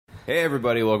Hey,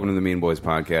 everybody. Welcome to the Mean Boys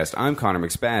Podcast. I'm Connor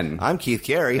McSpadden. I'm Keith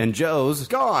Carey. And Joe's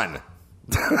gone.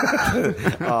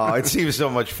 Oh, it seems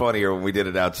so much funnier when we did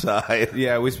it outside.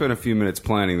 Yeah, we spent a few minutes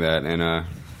planning that, and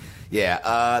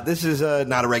this is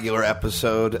not a regular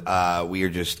episode. We are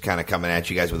just kind of coming at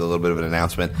you guys with a little bit of an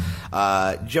announcement.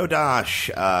 Joe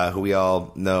Dosh, who we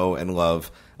all know and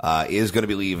love, is going to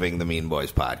be leaving the Mean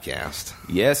Boys Podcast.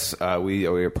 Yes, we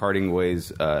are parting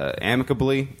ways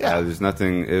amicably. Yeah. There's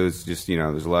nothing. It was just,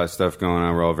 there's a lot of stuff going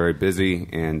on. We're all very busy,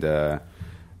 and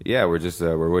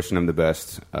we're wishing him the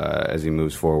best as he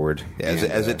moves forward.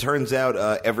 As it turns out,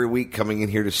 every week coming in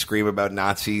here to scream about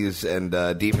Nazis and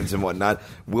demons and whatnot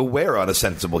will wear on a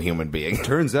sensible human being.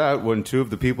 Turns out when two of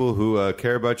the people who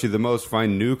care about you the most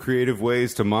find new creative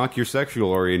ways to mock your sexual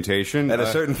orientation, at a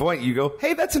certain point you go,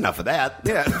 hey, that's enough of that.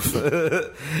 Yeah.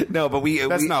 No, but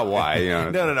that's not why.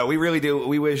 No. We really do.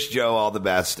 We wish Joe all the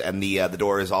best, and the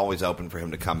door is always open for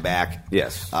him to come back.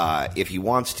 Yes. If he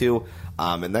wants to.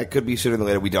 And that could be sooner than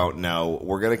later. We don't know.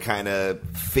 We're going to kind of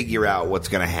figure out what's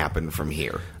going to happen from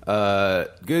here.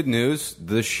 Good news.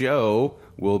 The show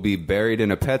will be buried in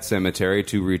a pet cemetery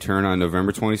to return on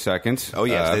November 22nd. Oh,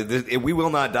 yes. We will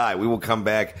not die. We will come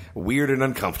back weird and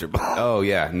uncomfortable. Oh,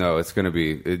 yeah. No, it's going to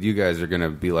be... You guys are going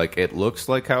to be like, it looks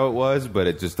like how it was, but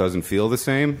it just doesn't feel the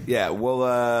same. Yeah,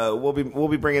 we'll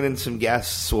be bringing in some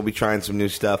guests. We'll be trying some new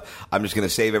stuff. I'm just going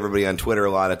to save everybody on Twitter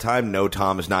a lot of time. No,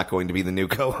 Tom is not going to be the new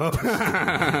co-host.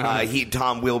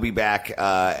 Tom will be back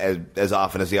as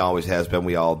often as he always has been.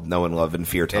 We all know and love and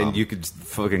fear Tom. And you could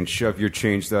fucking shove your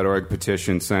Change.org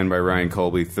petition signed by Ryan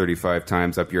Colby 35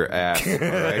 times up your ass. All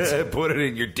right? Put it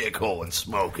in your dick hole and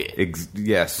smoke it.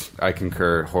 Yes, I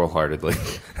concur wholeheartedly.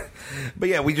 But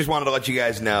yeah, we just wanted to let you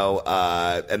guys know,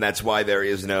 and that's why there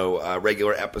is no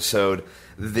regular episode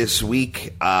this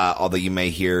week, although you may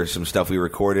hear some stuff we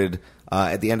recorded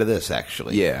at the end of this,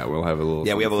 actually. Yeah, we'll have a little...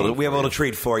 Yeah, we have a little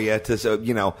treat for you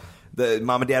to, the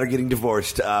mom and dad are getting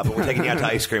divorced, but we're taking you out to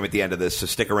ice cream at the end of this, so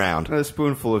stick around. A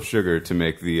spoonful of sugar to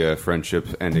make the friendship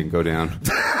ending go down.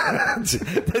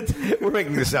 We're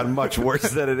making this sound much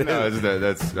worse than it is. No,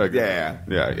 that's okay.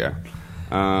 Yeah.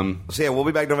 So we'll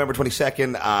be back November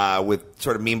 22nd with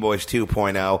sort of Mean Boys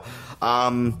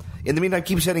 2.0. In the meantime,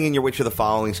 keep sending in your Which of the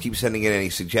Followings. Keep sending in any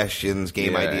suggestions,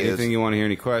 game ideas. Anything you want to hear,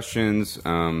 any questions,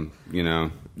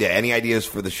 Yeah, any ideas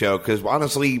for the show? Because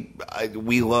honestly,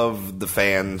 we love the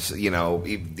fans.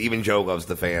 Even Joe loves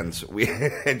the fans. We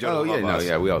all.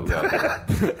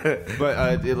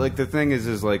 But the thing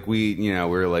is like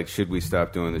we're like, should we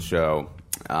stop doing the show?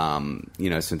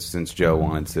 Since Joe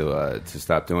wanted to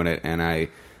stop doing it, and I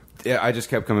just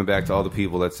kept coming back to all the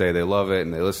people that say they love it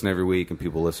and they listen every week, and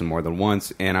people listen more than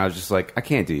once, and I was just like, I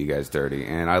can't do you guys dirty,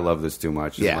 and I love this too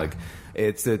much. Yeah. And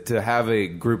it's to have a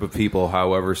group of people,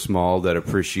 however small, that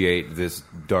appreciate this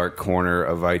dark corner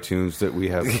of iTunes that we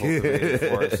have cultivated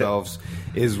for ourselves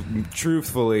is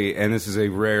truthfully, and this is a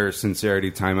rare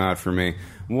sincerity timeout for me,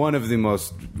 one of the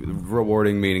most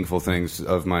rewarding, meaningful things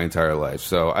of my entire life.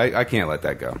 So I can't let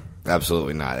that go.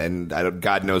 Absolutely not. And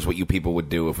God knows what you people would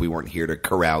do if we weren't here to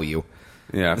corral you.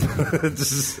 Yeah.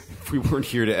 If we weren't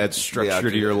here to add structure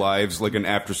to your lives like an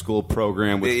after-school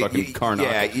program with fucking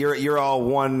Karnak. Yeah, you're all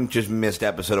one just missed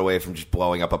episode away from just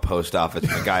blowing up a post office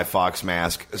with a Guy Fawkes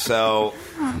mask. So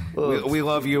we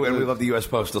love you, and we love the U.S.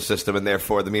 Postal System, and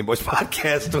therefore the Mean Boys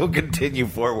Podcast will continue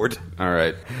forward. All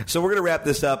right. So we're going to wrap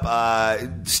this up.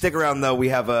 Stick around, though. We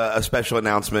have a special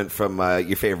announcement from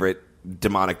your favorite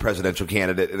demonic presidential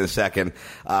candidate in a second.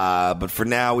 But for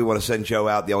now, we want to send Joe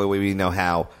out the only way we know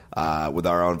how, with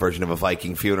our own version of a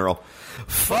Viking funeral.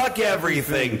 Fuck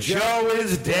everything. Joe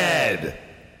is dead.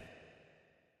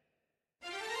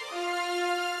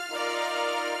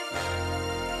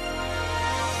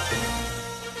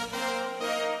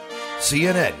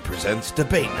 CNN presents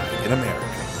Debate Night in America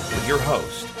with your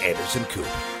host, Anderson Cooper.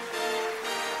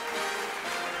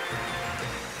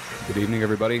 Good evening,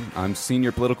 everybody. I'm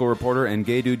senior political reporter and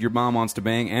gay dude your mom wants to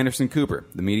bang, Anderson Cooper.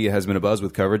 The media has been abuzz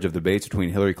with coverage of debates between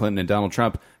Hillary Clinton and Donald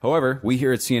Trump. However, we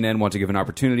here at CNN want to give an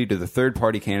opportunity to the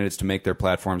third-party candidates to make their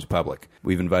platforms public.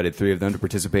 We've invited 3 of them to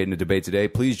participate in a debate today.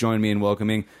 Please join me in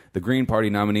welcoming the Green Party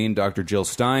nominee, Dr. Jill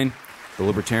Stein, the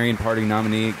Libertarian Party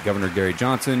nominee, Governor Gary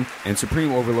Johnson, and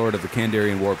Supreme Overlord of the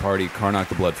Kandarian War Party, Karnak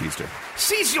the Bloodfeaster.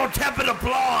 Cease your tepid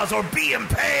applause or be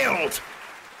impaled!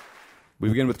 We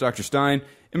begin with Dr. Stein.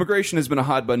 Immigration has been a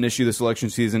hot-button issue this election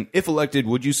season. If elected,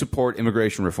 would you support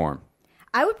immigration reform?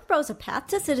 I would propose a path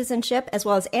to citizenship as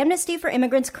well as amnesty for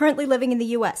immigrants currently living in the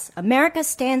U.S. America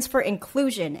stands for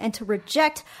inclusion, and to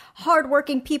reject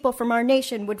hardworking people from our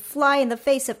nation would fly in the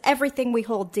face of everything we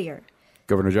hold dear.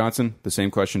 Governor Johnson, the same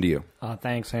question to you.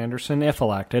 Thanks, Anderson. If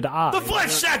elected, The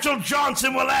Flesh Satchel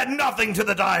Johnson will add nothing to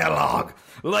the dialogue.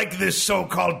 Like this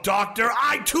so-called doctor,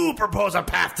 I too propose a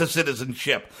path to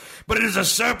citizenship. But it is a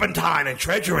serpentine and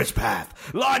treacherous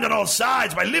path, lined on all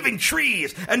sides by living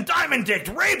trees and diamond-dicked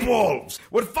rape wolves.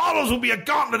 What follows will be a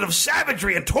gauntlet of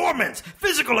savagery and torments,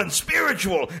 physical and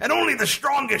spiritual, and only the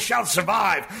strongest shall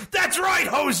survive. That's right,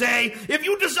 Jose. If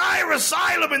you desire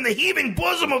asylum in the heaving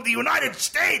bosom of the United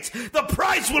States, the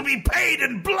price will be paid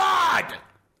in blood.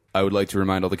 I would like to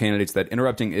remind all the candidates that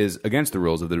interrupting is against the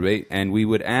rules of the debate, and we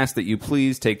would ask that you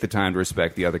please take the time to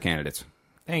respect the other candidates.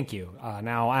 Thank you.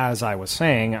 Now, as I was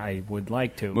saying, I would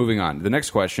like to... Moving on. The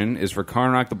next question is for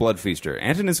Carnock the Blood Feaster.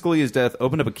 Antonin Scalia's death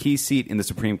opened up a key seat in the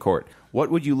Supreme Court. What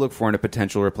would you look for in a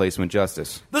potential replacement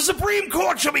justice? The Supreme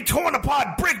Court shall be torn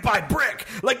apart brick by brick,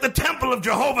 like the temple of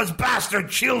Jehovah's bastard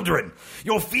children.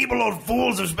 Your feeble old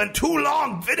fools have spent too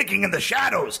long finicking in the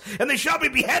shadows, and they shall be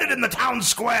beheaded in the town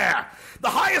square. The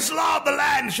highest law of the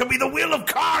land shall be the will of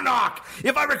Carnock.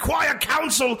 If I require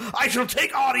counsel, I shall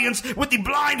take audience with the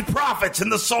blind prophets in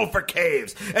the sulfur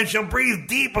caves, and shall breathe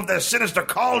deep of their sinister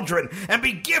cauldron, and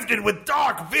be gifted with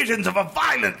dark visions of a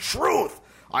violent truth.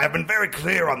 I have been very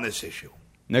clear on this issue.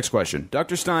 Next question.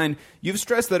 Dr. Stein, you've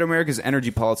stressed that America's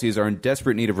energy policies are in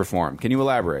desperate need of reform. Can you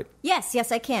elaborate? Yes,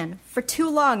 I can. For too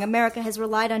long, America has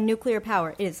relied on nuclear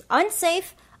power. It is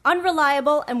unsafe,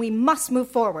 unreliable, and we must move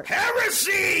forward.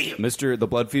 Heresy! Mr. the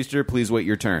Blood Feaster, please wait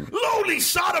your turn. Lowly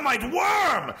sodomite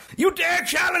worm! You dare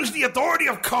challenge the authority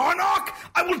of Carnock?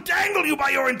 I will dangle you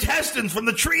by your intestines from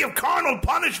the tree of carnal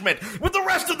punishment with the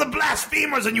rest of the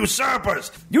blasphemers and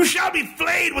usurpers. You shall be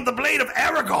flayed with the blade of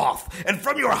Aragoth, and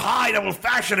from your hide I will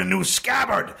fashion a new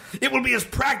scabbard. It will be as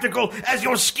practical as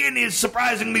your skin is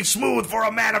surprisingly smooth for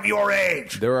a man of your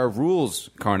age. There are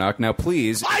rules, Carnock. Now,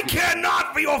 please... I care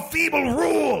not for your feeble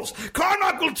rules.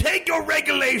 Carnock will take your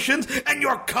regulations and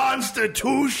your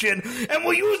constitution and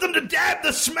will use them to dab the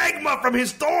smegma from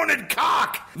his thorned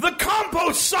cock. The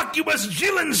compost succubus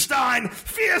Gillenstein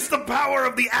fears the power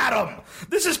of the atom.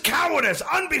 This is cowardice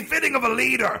unbefitting of a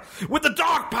leader. With the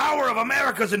dark power of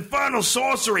America's infernal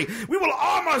sorcery, we will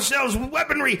arm ourselves with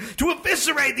weaponry to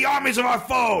eviscerate the armies of our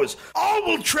foes. All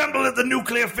will tremble at the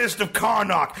nuclear fist of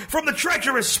Carnock, from the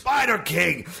treacherous Spider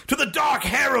King to the dark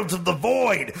heralds of the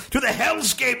void to the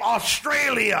hellscape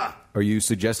Australia. Are you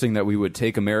suggesting that we would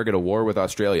take America to war with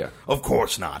Australia? Of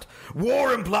course not.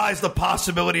 War implies the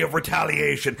possibility of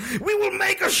retaliation. We will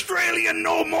make Australia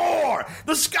no more.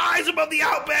 The skies above the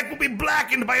outback will be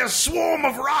blackened by a swarm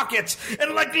of rockets,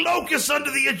 and like locusts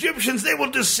under the Egyptians, they will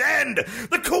descend.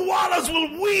 The koalas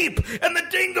will weep, and the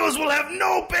dingoes will have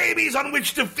no babies on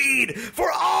which to feed, for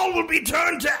all will be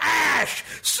turned to ash.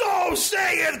 So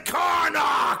saith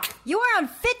Carnock. You are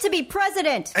unfit to be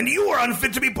president. And you are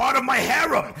unfit to be part of my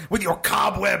harem, with your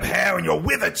cobweb hair and your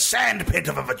withered sandpit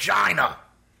of a vagina.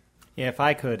 If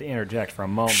I could interject for a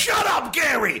moment. Shut up,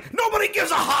 Gary! Nobody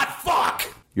gives a hot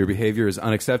fuck! Your behavior is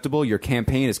unacceptable. Your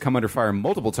campaign has come under fire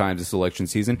multiple times this election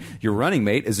season. Your running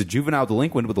mate is a juvenile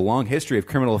delinquent with a long history of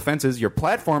criminal offenses. Your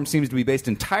platform seems to be based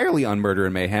entirely on murder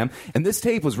and mayhem. And this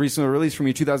tape was recently released from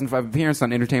your 2005 appearance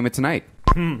on Entertainment Tonight.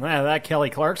 That Kelly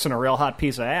Clarkson a real hot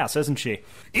piece of ass, isn't she?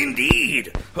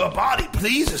 Indeed. Her body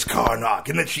pleases Carnock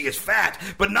in that she is fat,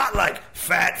 but not like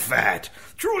fat.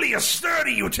 Truly a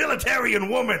sturdy utilitarian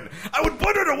woman. I would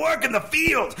put her to work in the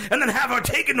field and then have her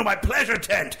taken to my pleasure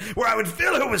tent, where I would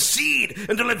fill her with seed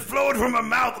until it flowed from her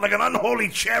mouth like an unholy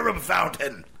cherub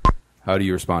fountain. How do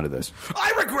you respond to this?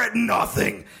 I regret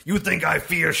nothing. You think I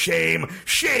fear shame?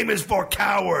 Shame is for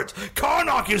cowards.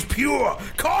 Carnock is pure.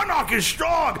 Carnock is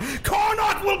strong.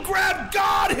 Carnock will grab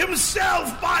God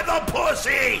himself by the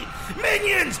pussy.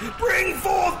 Minions, bring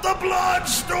forth the blood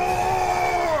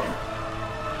storm.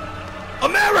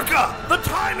 America, the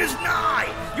time is nigh.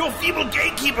 Your feeble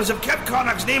gatekeepers have kept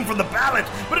Carnock's name from the ballot,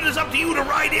 but it is up to you to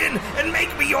write in and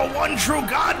make me your one true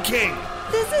God King.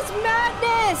 This is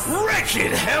madness!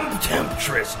 Wretched hemp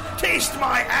temptress, taste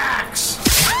my axe!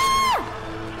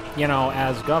 Ah! You know,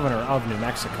 as governor of New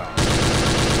Mexico.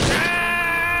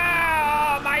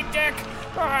 My dick!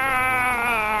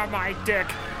 My dick!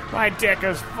 My dick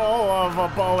is full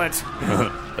of bullets.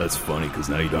 That's funny, because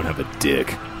now you don't have a dick.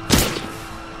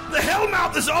 The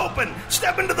Hellmouth is open!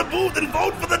 Step into the booth and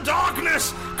vote for the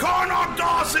darkness! Carnock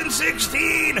Dawson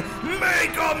 16!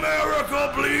 Make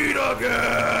America bleed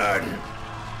again!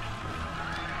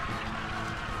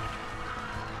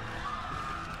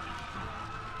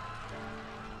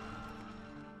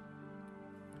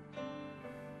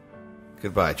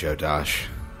 Goodbye, Joe Dosh.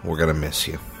 We're gonna miss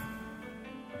you.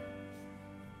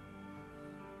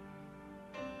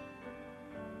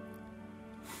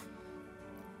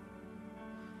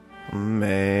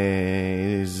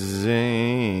 Amazing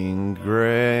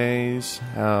grace,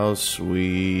 how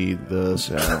sweet the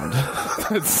sound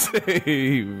that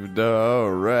saved a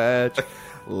wretch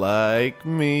like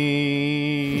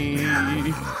me.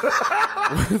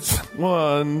 Which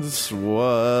once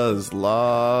was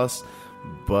lost,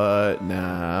 but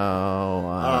now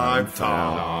I'm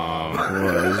found.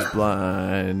 Was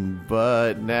blind,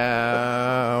 but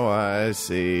now I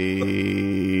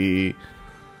see.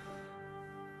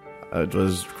 It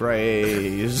was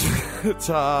grace that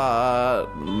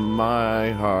taught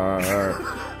my heart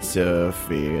to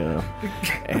feel.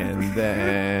 And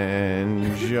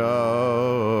then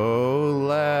Joe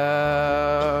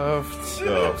left.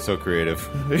 Oh, so creative.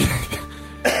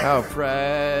 How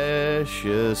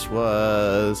precious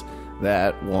was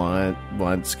that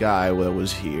once guy that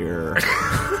was here.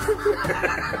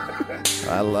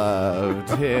 I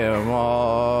loved him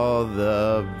all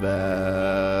the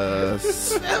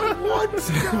best. I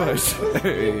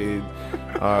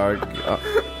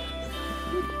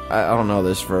don't know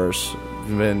this verse.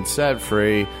 Been set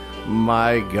free.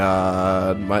 My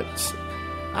God.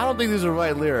 I don't think these are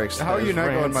right lyrics. How are you not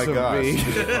going, my God? This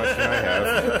is a question I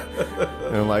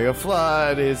have. And like a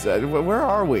flood is... where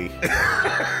are we?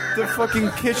 The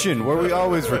fucking kitchen where we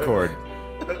always record.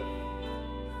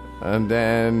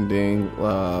 Unending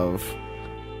love.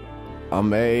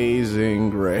 Amazing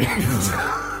grace.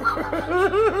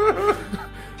 I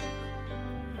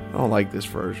don't like this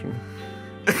version.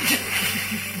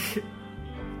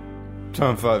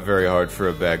 Tom fought very hard for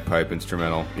a bagpipe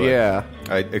instrumental. But Yeah.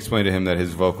 I explained to him that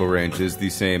his vocal range is the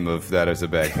same of that as a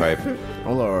bagpipe.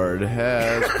 Lord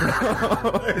has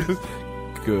promised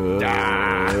good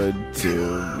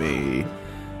to me.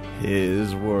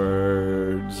 His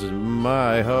words,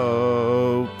 my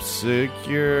hope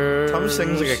secure. Tom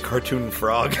sings like a cartoon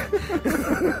frog.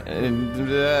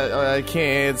 And I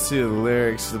can't see the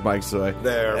lyrics. The mic's away.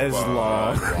 There as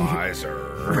long wiser.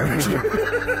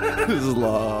 as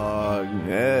long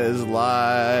as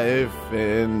life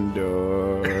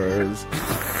endures.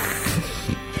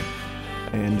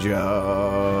 And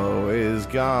Joe is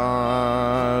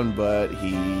gone, but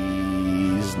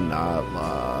he's not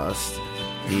lost.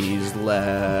 He's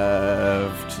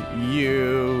left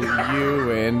you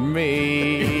and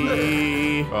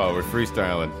me. Oh, we're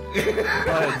freestyling.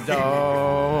 But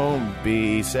don't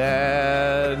be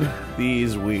sad.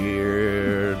 These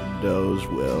weirdos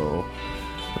will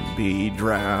be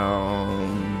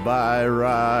drowned by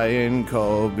Ryan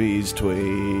Colby's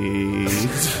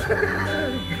tweets.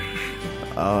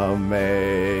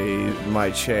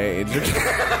 Might change.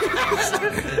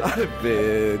 I've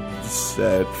been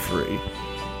set free.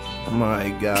 My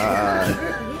God.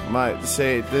 Might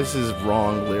say this is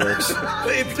wrong lyrics.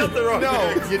 It's got the wrong.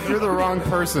 No, you're the wrong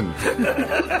person.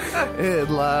 It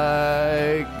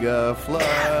like a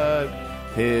flood,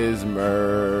 His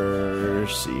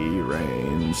mercy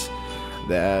reigns.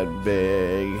 That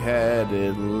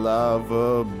big-headed,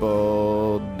 lovable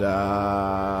Dash.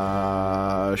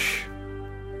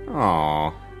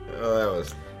 Aww. Oh, that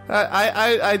was.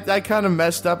 I kind of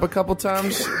messed up a couple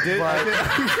times.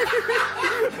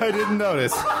 I didn't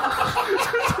notice.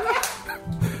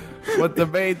 But the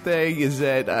main thing is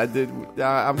that I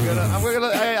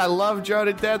love Joe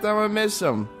to death. I'm gonna miss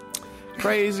him.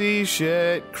 Crazy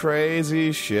shit,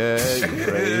 crazy shit,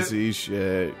 crazy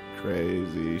shit,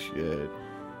 crazy shit.